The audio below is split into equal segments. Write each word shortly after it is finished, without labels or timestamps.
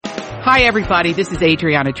Hi, everybody. This is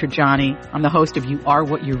Adriana Trajani. I'm the host of You Are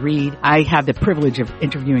What You Read. I have the privilege of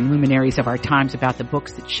interviewing luminaries of our times about the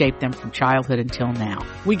books that shaped them from childhood until now.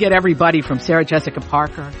 We get everybody from Sarah Jessica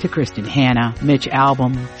Parker to Kristen Hanna, Mitch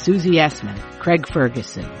Albom, Susie Essman, Craig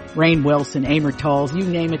Ferguson, Rainn Wilson, Amor Towles, you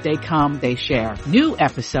name it, they come, they share. New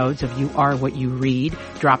episodes of You Are What You Read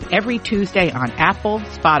drop every Tuesday on Apple,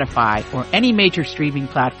 Spotify, or any major streaming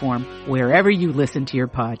platform wherever you listen to your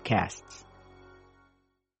podcasts.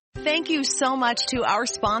 Thank you so much to our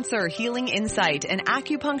sponsor, Healing Insight, an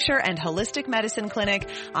acupuncture and holistic medicine clinic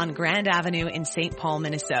on Grand Avenue in St. Paul,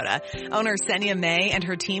 Minnesota. Owner Senya May and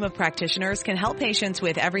her team of practitioners can help patients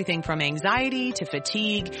with everything from anxiety to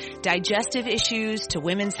fatigue, digestive issues to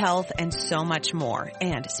women's health, and so much more.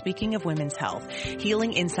 And speaking of women's health,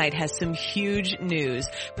 Healing Insight has some huge news.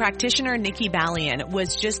 Practitioner Nikki Ballian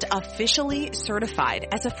was just officially certified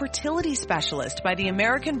as a fertility specialist by the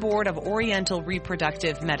American Board of Oriental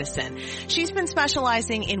Reproductive Medicine. She's been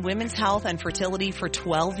specializing in women's health and fertility for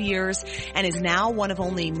 12 years and is now one of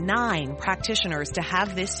only 9 practitioners to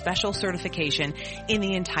have this special certification in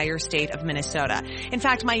the entire state of Minnesota. In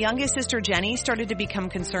fact, my youngest sister Jenny started to become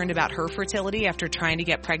concerned about her fertility after trying to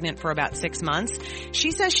get pregnant for about 6 months.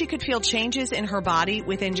 She says she could feel changes in her body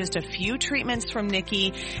within just a few treatments from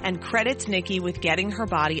Nikki and credits Nikki with getting her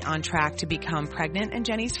body on track to become pregnant, and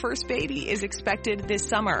Jenny's first baby is expected this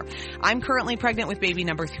summer. I'm currently pregnant with baby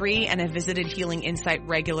number 3 and have visited Healing Insight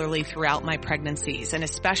regularly throughout my pregnancies, and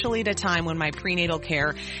especially at a time when my prenatal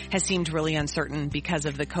care has seemed really uncertain because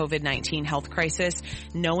of the COVID-19 health crisis.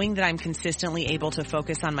 Knowing that I'm consistently able to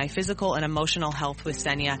focus on my physical and emotional health with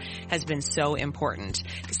Senya has been so important.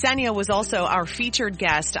 Senya was also our featured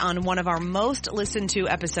guest on one of our most listened to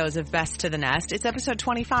episodes of Best to the Nest. It's episode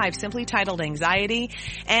 25, simply titled Anxiety,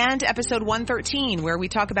 and episode 113, where we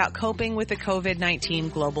talk about coping with the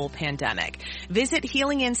COVID-19 global pandemic. Visit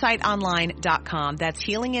healinginsightonline.com. That's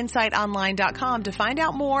healinginsightonline.com to find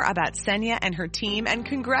out more about Senya and her team. And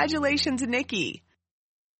congratulations, Nikki.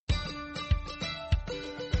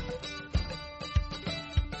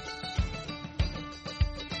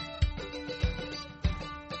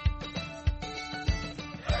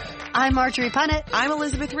 I'm Marjorie Punnett. I'm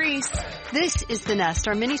Elizabeth Reese. This is The Nest,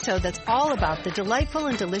 our mini-sode that's all about the delightful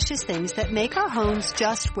and delicious things that make our homes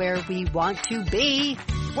just where we want to be.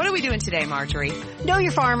 What are we doing today, Marjorie? Know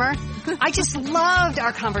Your Farmer. I just loved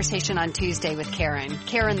our conversation on Tuesday with Karen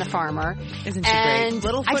the farmer. Isn't she great?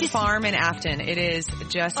 Littlefoot Farm in Afton. It is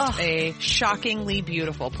just a shockingly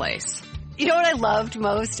beautiful place. You know what I loved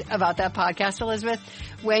most about that podcast, Elizabeth?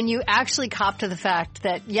 When you actually cop to the fact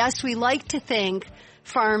that, yes, we like to think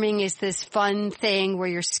farming is this fun thing where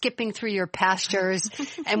you're skipping through your pastures.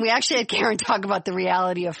 And we actually had Karen talk about the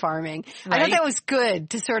reality of farming. Right? I thought that was good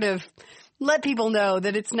to sort of let people know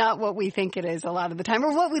that it's not what we think it is a lot of the time,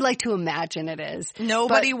 or what we like to imagine it is.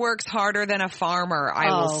 Nobody works harder than a farmer.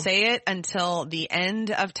 I will say it until the end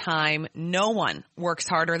of time. No one works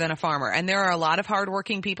harder than a farmer. And there are a lot of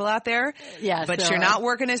hardworking people out there. Yes, but you're not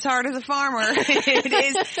working as hard as a farmer. It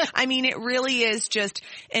is, I mean, it really is just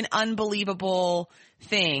an unbelievable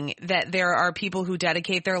thing that there are people who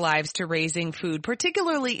dedicate their lives to raising food,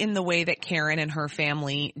 particularly in the way that Karen and her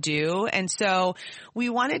family do. And so we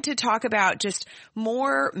wanted to talk about just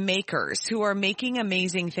more makers who are making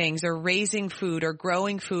amazing things, or raising food, or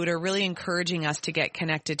growing food, or really encouraging us to get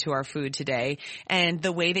connected to our food today, and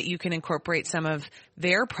the way that you can incorporate some of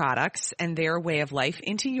their products and their way of life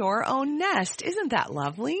into your own nest. Isn't that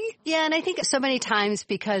lovely? Yeah, and I think so many times,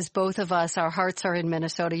 because both of us, our hearts are in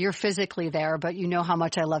Minnesota. You're physically there, but you know how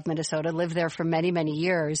much I love Minnesota, lived there for many, many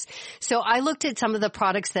years. So I looked at some of the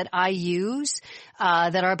products that I use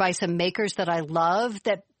that are by some makers that I love,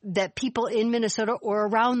 that people in Minnesota or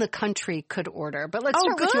around the country could order. But let's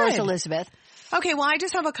start with yours, Elizabeth. Okay, well, I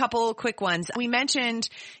just have a couple quick ones. We mentioned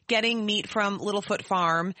getting meat from Littlefoot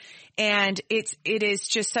Farm, and it is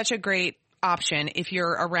just such a great option if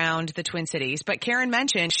you're around the Twin Cities. But Karen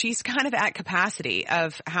mentioned she's kind of at capacity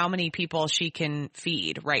of how many people she can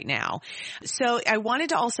feed right now. So I wanted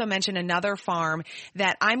to also mention another farm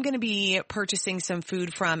that I'm going to be purchasing some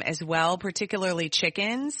food from as well, particularly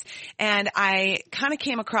chickens. And I kind of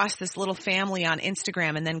came across this little family on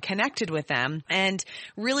Instagram and then connected with them, and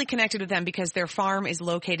really connected with them because their farm is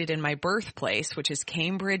located in my birthplace, which is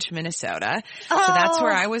Cambridge, Minnesota. So that's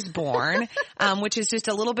where I was born, which is just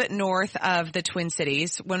a little bit north of the Twin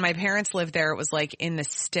Cities. When my parents lived there, it was like in the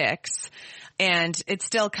sticks. And it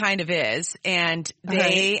still kind of is. And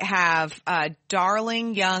they have a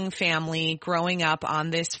darling young family growing up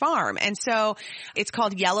on this farm. And so it's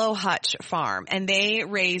called Yellow Hutch Farm. And they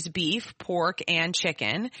raise beef, pork, and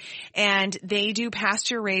chicken. And they do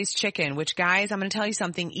pasture-raised chicken, which, guys, I'm going to tell you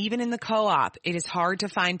something. Even in the co-op, it is hard to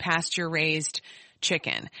find pasture-raised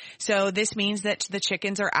chicken. So this means that the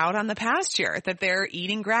chickens are out on the pasture, that they're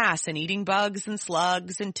eating grass and eating bugs and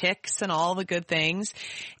slugs and ticks and all the good things.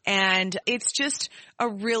 And it's just a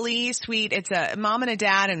really sweet, it's a mom and a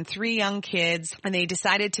dad and 3 young kids. And they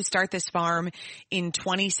decided to start this farm in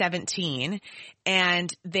 2017.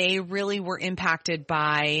 And they really were impacted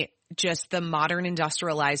by just the modern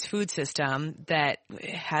industrialized food system that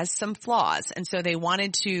has some flaws. And so they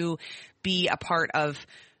wanted to be a part of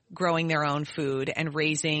growing their own food and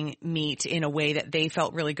raising meat in a way that they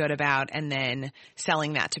felt really good about and then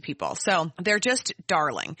selling that to people. So they're just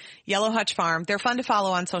darling. Yellow Hutch Farm. They're fun to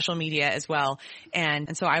follow on social media as well.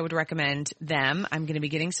 And so I would recommend them. I'm going to be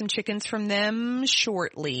getting some chickens from them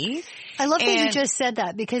shortly. I love that you just said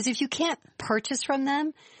that, because if you can't purchase from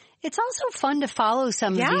them, it's also fun to follow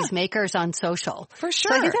some of these makers on social. For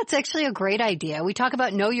sure. So I think that's actually a great idea. We talk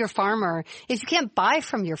about know your farmer. If you can't buy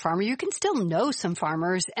from your farmer, you can still know some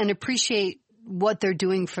farmers and appreciate what they're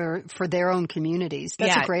doing for their own communities.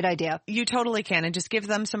 That's a great idea. You totally can, and just give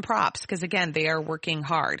them some props because, again, they are working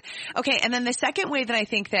hard. Okay, and then the second way that I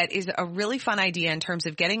think that is a really fun idea in terms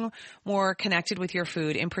of getting more connected with your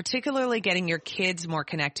food, and particularly getting your kids more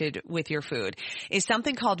connected with your food, is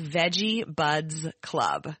something called Veggie Buds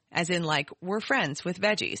Club, as in like we're friends with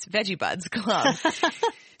veggies, Veggie Buds Club.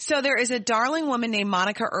 So there is a darling woman named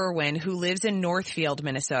Monica Irwin who lives in Northfield,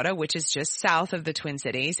 Minnesota, which is just south of the Twin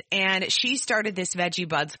Cities. And she started this Veggie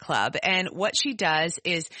Buds Club. And what she does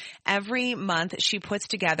is every month she puts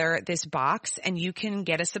together this box and you can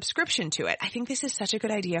get a subscription to it. I think this is such a good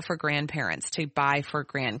idea for grandparents to buy for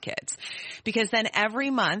grandkids, because then every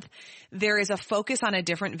month there is a focus on a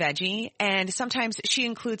different veggie. And sometimes she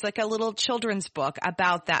includes like a little children's book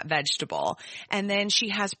about that vegetable. And then she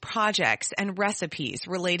has projects and recipes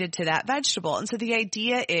related to that vegetable. And so the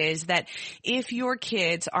idea is that if your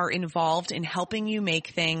kids are involved in helping you make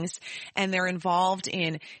things and they're involved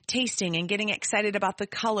in tasting and getting excited about the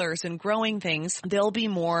colors and growing things, they'll be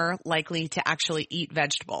more likely to actually eat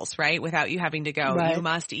vegetables, right? Without you having to go, you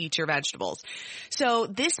must eat your vegetables. So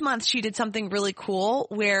this month she did something really cool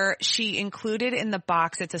where she included in the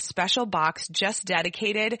box, it's a special box just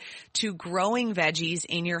dedicated to growing veggies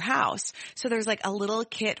in your house. So there's like a little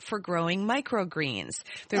kit for growing microgreens.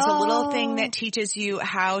 There's a little thing that teaches you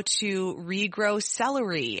how to regrow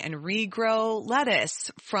celery and regrow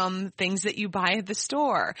lettuce from things that you buy at the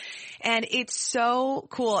store. And it's so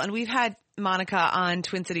cool. And we've had Monica on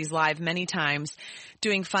Twin Cities Live many times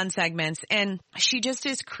doing fun segments, and she just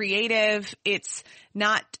is creative. It's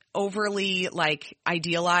not overly like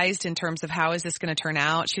idealized in terms of how is this going to turn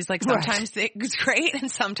out. She's like, sometimes it's great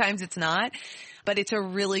and sometimes it's not. But it's a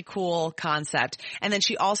really cool concept. And then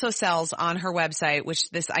she also sells on her website, which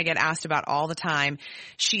this I get asked about all the time.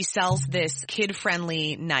 She sells this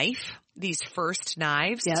kid-friendly knife, these first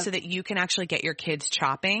knives, so that you can actually get your kids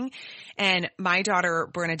chopping. And my daughter,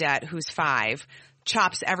 Bernadette, who's 5,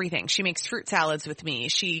 chops everything. She makes fruit salads with me.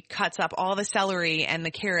 She cuts up all the celery and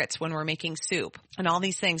the carrots when we're making soup and all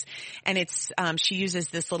these things. And it's, she uses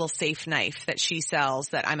this little safe knife that she sells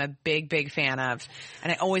that I'm a big, big fan of.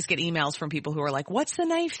 And I always get emails from people who are like, what's the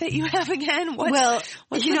knife that you have again? What's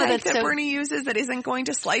the knife that Bernie uses that isn't going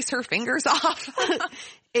to slice her fingers off?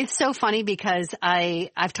 It's so funny because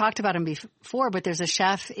I've talked about him before, but there's a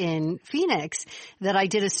chef in Phoenix that I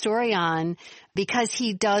did a story on because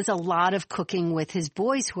he does a lot of cooking with his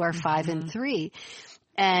boys who are 5 and 3.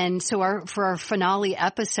 And so for our finale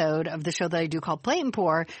episode of the show that I do called Plate and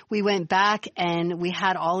Pour, we went back and we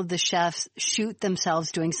had all of the chefs shoot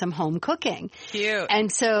themselves doing some home cooking. Cute.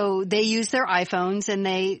 And so they used their iPhones and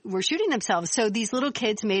they were shooting themselves. So these little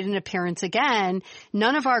kids made an appearance again.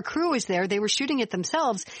 None of our crew was there. They were shooting it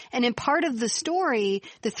themselves. And in part of the story,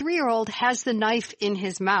 the 3-year-old has the knife in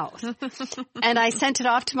his mouth. And I sent it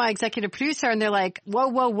off to my executive producer and they're like, whoa,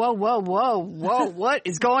 what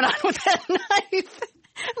is going on with that knife?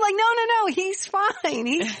 I'm like, no, he's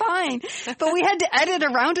fine. But we had to edit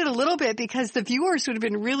around it a little bit because the viewers would have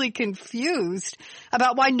been really confused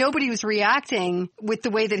about why nobody was reacting with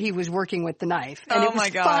the way that he was working with the knife. And it was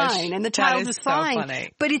fine, and the child was fine. So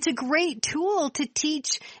funny. But it's a great tool to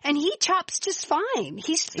teach, and he chops just fine.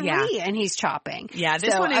 He's 3 and he's chopping. Yeah,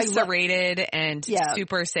 this one is serrated and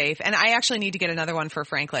super safe. And I actually need to get another one for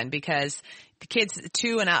Franklin because the kids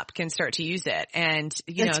 2 and up can start to use it. And,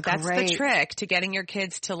 that's great. the trick to getting your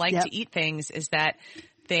kids to like to eat things is that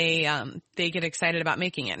they get excited about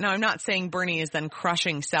making it. Now, I'm not saying Bernie is then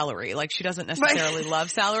crushing celery. Like, she doesn't necessarily love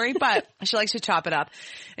celery, but she likes to chop it up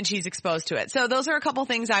and she's exposed to it. So those are a couple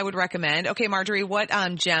things I would recommend. Okay, Marjorie, what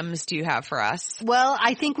gems do you have for us? Well,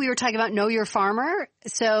 I think we were talking about Know Your Farmer.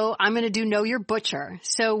 So I'm going to do Know Your Butcher.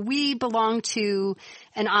 So we belong to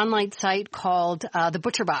an online site called The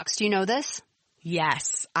Butcher Box. Do you know this?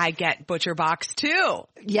 Yes, I get Butcher Box too.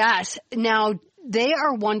 Yes. Now, they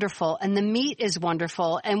are wonderful and the meat is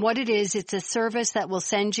wonderful. And what it is, it's a service that will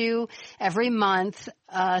send you every month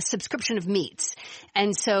a subscription of meats.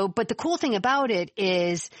 And so, but the cool thing about it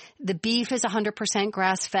is the beef is 100%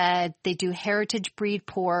 grass fed. They do heritage breed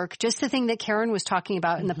pork, just the thing that Karen was talking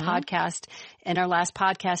about in the podcast, in our last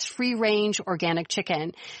podcast, free range organic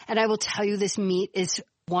chicken. And I will tell you, this meat is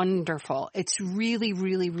wonderful. It's really,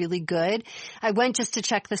 really, really good. I went just to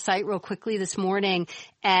check the site real quickly this morning,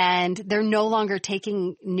 and they're no longer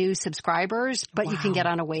taking new subscribers, but you can get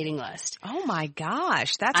on a waiting list. Oh my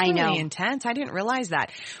gosh. That's really intense. I didn't realize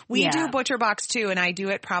that. We do Butcher Box too, and I do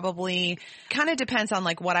it probably kind of depends on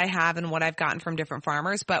like what I have and what I've gotten from different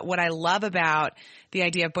farmers. But what I love about the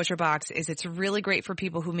idea of Butcher Box is it's really great for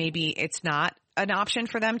people who maybe it's not an option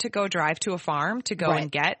for them to go drive to a farm to go and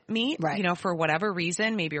get meat, for whatever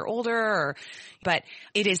reason. Maybe you're older but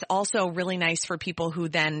it is also really nice for people who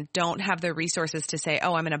then don't have the resources to say,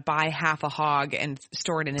 oh, I'm going to buy half a hog and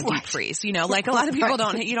store it in a deep freeze. Like a lot of people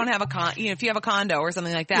you don't have if you have a condo or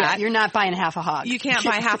something like that. Yeah, you're not buying half a hog. You can't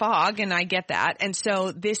buy half a hog, and I get that. And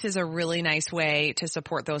so this is a really nice way to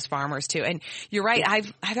support those farmers too. And you're right. Yeah.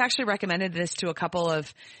 I've actually recommended this to a couple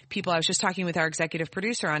of people. I was just talking with our executive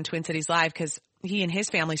producer on Twin Cities Live because he and his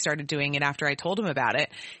family started doing it after I told him about it.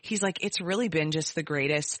 He's like, it's really been just the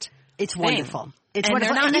greatest It's wonderful. thing. It's and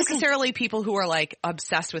wonderful. They're not necessarily people who are like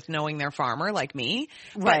obsessed with knowing their farmer like me.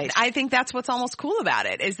 Right. But I think that's what's almost cool about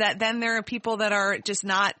it is that then there are people that are just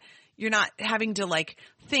not, you're not having to like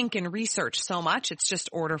think and research so much. It's just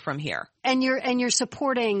order from here. And you're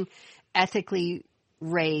supporting ethically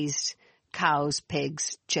raised cows,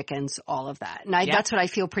 pigs, chickens, all of that. And that's what I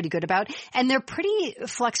feel pretty good about. And they're pretty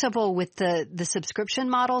flexible with the subscription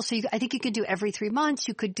model. So I think you could do every 3 months.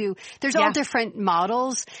 You could do, there's all different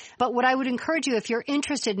models. But what I would encourage you, if you're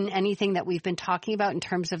interested in anything that we've been talking about in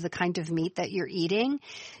terms of the kind of meat that you're eating,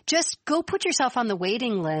 just go put yourself on the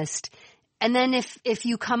waiting list. And then if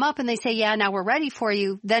you come up and they say, yeah, now we're ready for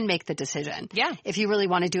you, then make the decision. Yeah. If you really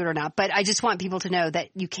want to do it or not. But I just want people to know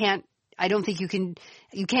that I don't think you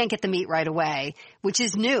can't get the meat right away, which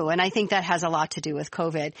is new. And I think that has a lot to do with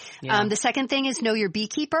COVID. Yeah. The second thing is know your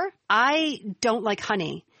beekeeper. I don't like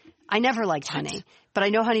honey. I never liked honey, but I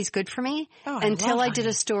know honey's good for me until I did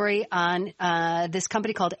a story on this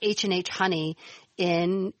company called H&H Honey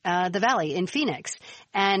in the Valley in Phoenix.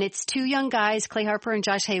 And it's 2 young guys, Clay Harper and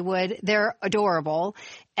Josh Haywood. They're adorable.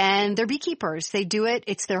 And they're beekeepers. They do it.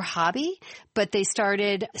 It's their hobby, but they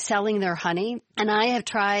started selling their honey. And I have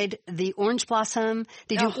tried the orange blossom.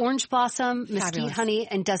 They do orange blossom, mesquite honey,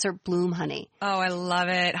 and desert bloom honey. Oh, I love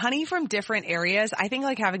it. Honey from different areas. I think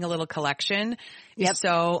like having a little collection is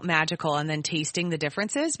so magical, and then tasting the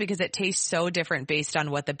differences because it tastes so different based on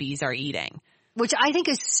what the bees are eating. Which I think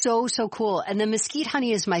is so, so cool. And the mesquite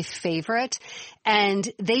honey is my favorite. And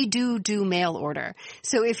they do mail order.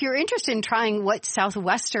 So if you're interested in trying what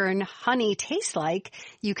Southwestern honey tastes like,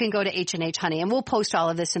 you can go to H&H Honey. And we'll post all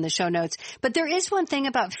of this in the show notes. But there is one thing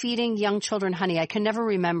about feeding young children honey I can never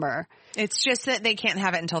remember. It's just that they can't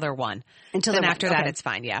have it until they're 1. Then after that, it's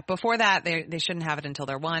fine. Yeah. Before that, they shouldn't have it until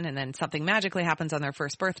they're 1. And then something magically happens on their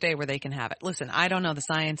first birthday where they can have it. Listen, I don't know the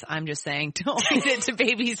science. I'm just saying don't feed it to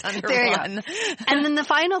babies under 1. And then the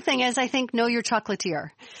final thing is, I think, know your chocolatier.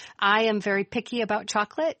 I am very picky about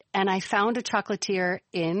chocolate, and I found a chocolatier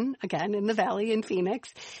in the Valley in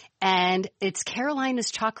Phoenix, and it's Carolina's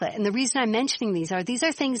chocolate. And the reason I'm mentioning these are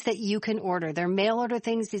things that you can order. They're mail order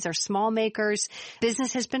things. These are small makers.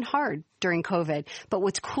 Business has been hard during COVID. But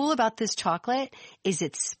what's cool about this chocolate is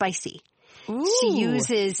it's spicy. Ooh. She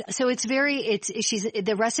uses,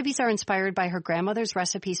 the recipes are inspired by her grandmother's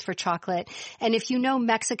recipes for chocolate. And if you know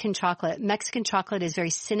Mexican chocolate is very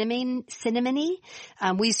cinnamony.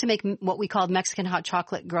 We used to make what we called Mexican hot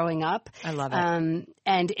chocolate growing up. I love it.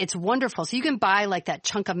 And it's wonderful. So you can buy like that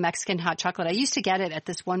chunk of Mexican hot chocolate. I used to get it at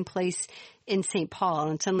this one place in St. Paul.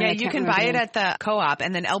 And suddenly you can buy it at the Co-op,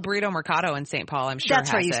 and then El Burrito Mercado in St. Paul, I'm sure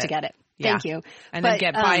that's where I used to get it. Thank you. And then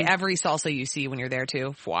buy every salsa you see when you're there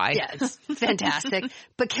too. Why? Yeah, it's fantastic.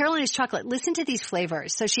 But Carolina's chocolate, listen to these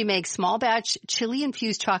flavors. So she makes small batch chili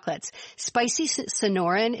infused chocolates. Spicy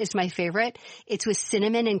Sonoran is my favorite. It's with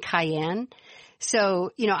cinnamon and cayenne. So,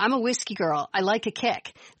 I'm a whiskey girl. I like a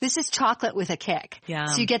kick. This is chocolate with a kick. Yeah.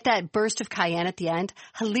 So you get that burst of cayenne at the end.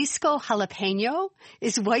 Jalisco Jalapeno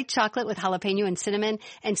is white chocolate with jalapeno and cinnamon.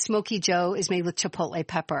 And Smoky Joe is made with chipotle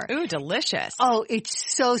pepper. Ooh, delicious. Oh,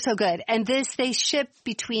 it's so, so good. And they ship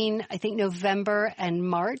between, I think, November and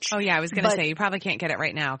March. Oh, yeah. I was going to say, you probably can't get it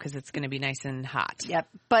right now because it's going to be nice and hot. Yep.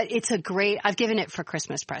 But it's I've given it for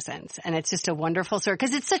Christmas presents. And it's just a wonderful sort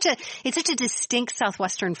because it's such a distinct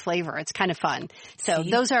Southwestern flavor. It's kind of fun. So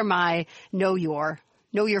those are my know your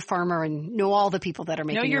farmer and know all the people that are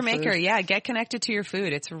making your maker. food. Yeah, get connected to your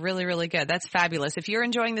food. It's really, really good. That's fabulous. If you're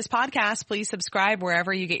enjoying this podcast, please subscribe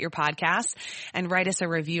wherever you get your podcasts and write us a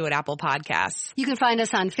review at Apple Podcasts. You can find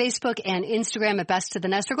us on Facebook and Instagram at Best to the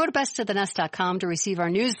Nest, or go to besttothenest.com to receive our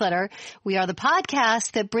newsletter. We are the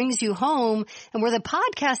podcast that brings you home, and we're the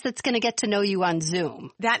podcast that's going to get to know you on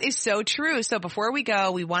Zoom. That is so true. So before we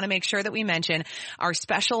go, we want to make sure that we mention our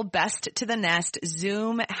special Best to the Nest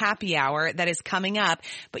Zoom happy hour that is coming up.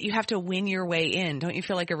 But you have to win your way in. Don't you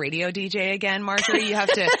feel like a radio DJ again, Marjorie? You have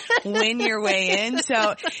to win your way in.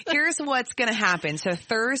 So here's what's going to happen. So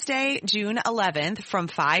Thursday, June 11th from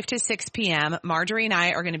 5 to 6 p.m., Marjorie and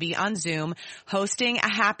I are going to be on Zoom hosting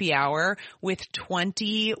a happy hour with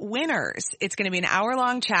 20 winners. It's going to be an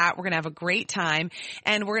hour-long chat. We're going to have a great time.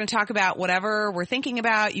 And we're going to talk about whatever we're thinking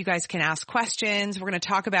about. You guys can ask questions. We're going to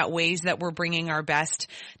talk about ways that we're bringing our best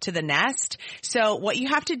to the nest. So what you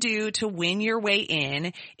have to do to win your way in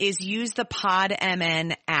is use the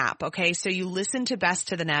PodMN app, okay? So you listen to Best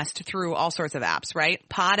to the Nest through all sorts of apps, right?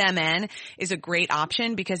 PodMN is a great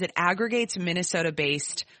option because it aggregates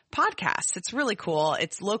Minnesota-based podcasts. It's really cool.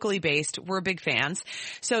 It's locally based. We're big fans.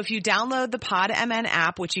 So if you download the PodMN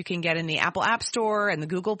app, which you can get in the Apple App Store and the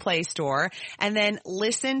Google Play Store, and then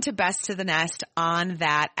listen to Best to the Nest on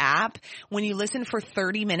that app, when you listen for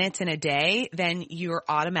 30 minutes in a day, then you're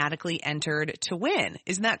automatically entered to win.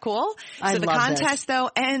 Isn't that cool? I so the love contest, though,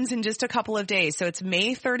 ends in just a couple of days. So it's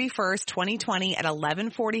May 31st, 2020 at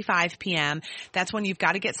 11:45 p.m. That's when you've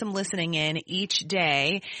got to get some listening in each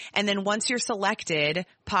day. And then once you're selected,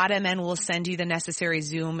 PodMN will send you the necessary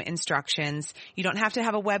Zoom instructions. You don't have to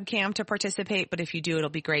have a webcam to participate, but if you do, it'll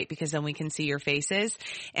be great because then we can see your faces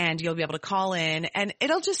and you'll be able to call in and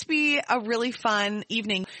it'll just be a really fun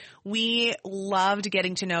evening. We loved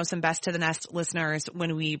getting to know some Best to the Nest listeners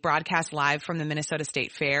when we broadcast live from the Minnesota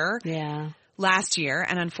State Fair. Yeah. Last year,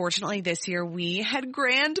 and unfortunately this year we had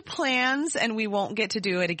grand plans and we won't get to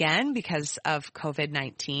do it again because of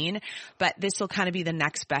COVID-19, but this will kind of be the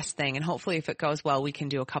next best thing, and hopefully if it goes well we can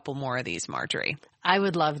do a couple more of these, Marjorie. I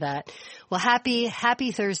would love that. Well, happy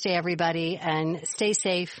Thursday, everybody, and stay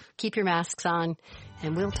safe, keep your masks on,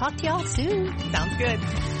 and we'll talk to y'all soon. Sounds good.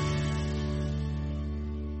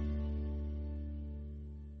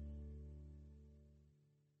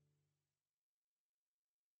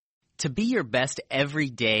 To be your best every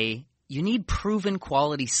day, you need proven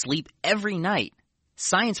quality sleep every night.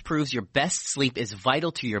 Science proves your best sleep is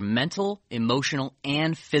vital to your mental, emotional,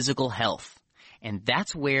 and physical health. And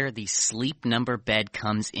that's where the Sleep Number bed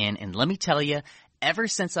comes in. And let me tell you, ever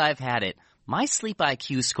since I've had it, my sleep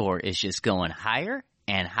IQ score is just going higher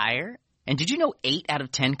and higher. And did you know 8 out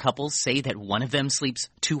of 10 couples say that one of them sleeps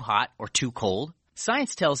too hot or too cold?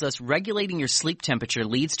 Science tells us regulating your sleep temperature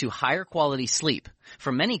leads to higher quality sleep.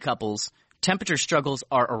 For many couples, temperature struggles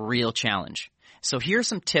are a real challenge. So here are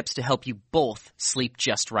some tips to help you both sleep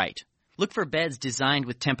just right. Look for beds designed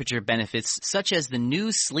with temperature benefits such as the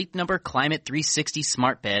new Sleep Number Climate 360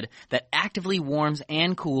 Smart Bed that actively warms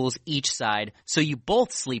and cools each side so you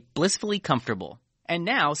both sleep blissfully comfortable. And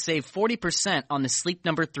now save 40% on the Sleep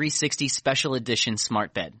Number 360 Special Edition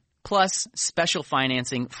Smart Bed. Plus special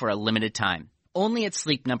financing for a limited time. Only at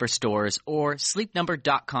Sleep Number stores or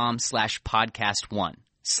sleepnumber.com/podcast1.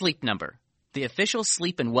 Sleep Number, the official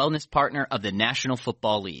sleep and wellness partner of the National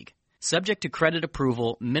Football League. Subject to credit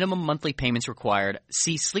approval, minimum monthly payments required.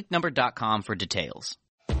 See sleepnumber.com for details.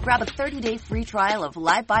 Grab a 30-day free trial of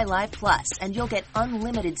Live by Live Plus, and you'll get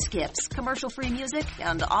unlimited skips, commercial-free music,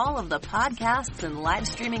 and all of the podcasts and live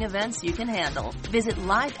streaming events you can handle. Visit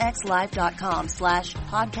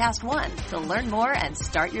livexlive.com/podcast1 to learn more and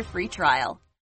start your free trial.